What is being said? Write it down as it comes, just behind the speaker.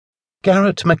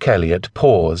Garrett McElliot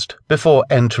paused before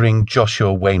entering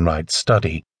Joshua Wainwright's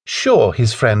study, sure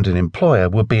his friend and employer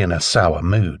would be in a sour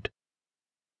mood.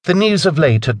 The news of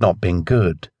late had not been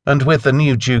good, and with the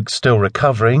new Duke still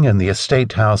recovering and the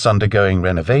estate house undergoing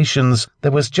renovations,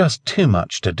 there was just too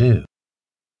much to do.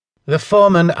 "The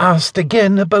foreman asked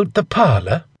again about the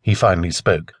parlour," he finally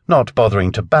spoke, not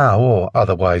bothering to bow or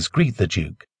otherwise greet the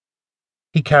Duke.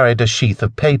 He carried a sheath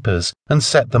of papers and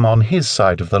set them on his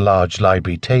side of the large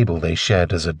library table they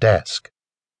shared as a desk.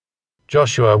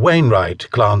 Joshua Wainwright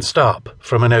glanced up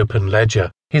from an open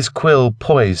ledger, his quill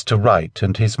poised to write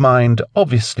and his mind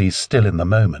obviously still in the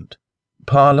moment.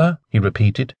 "Parlour?" he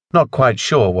repeated, not quite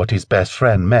sure what his best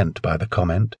friend meant by the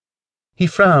comment. He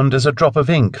frowned as a drop of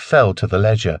ink fell to the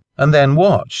ledger, and then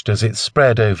watched as it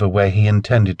spread over where he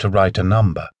intended to write a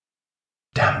number.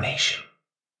 Damnation.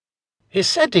 "He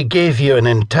said he gave you an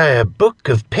entire book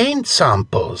of paint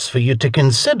samples for you to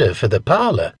consider for the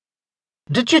parlour.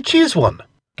 Did you choose one?"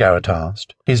 Garrett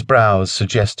asked, his brows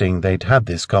suggesting they'd had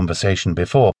this conversation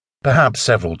before, perhaps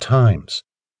several times.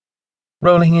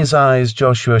 Rolling his eyes,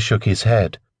 Joshua shook his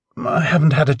head. "I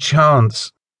haven't had a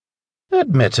chance."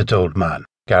 "Admit it, old man,"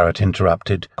 Garrett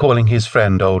interrupted, calling his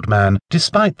friend old man,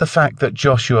 despite the fact that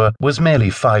Joshua was merely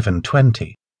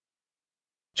 25.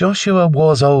 Joshua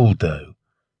was old, though.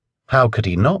 How could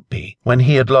he not be, when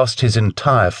he had lost his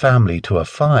entire family to a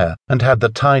fire and had the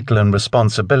title and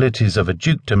responsibilities of a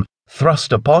dukedom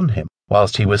thrust upon him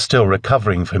whilst he was still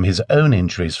recovering from his own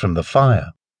injuries from the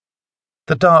fire?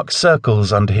 The dark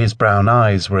circles under his brown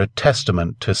eyes were a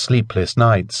testament to sleepless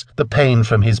nights, the pain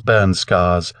from his burn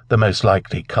scars the most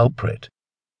likely culprit.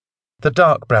 The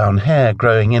dark brown hair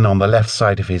growing in on the left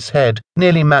side of his head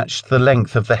nearly matched the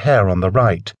length of the hair on the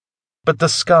right, but the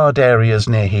scarred areas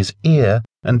near his ear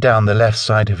and down the left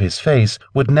side of his face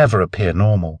would never appear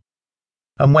normal.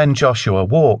 And when Joshua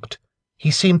walked,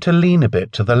 he seemed to lean a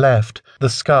bit to the left, the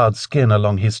scarred skin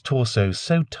along his torso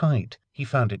so tight he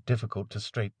found it difficult to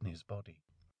straighten his body.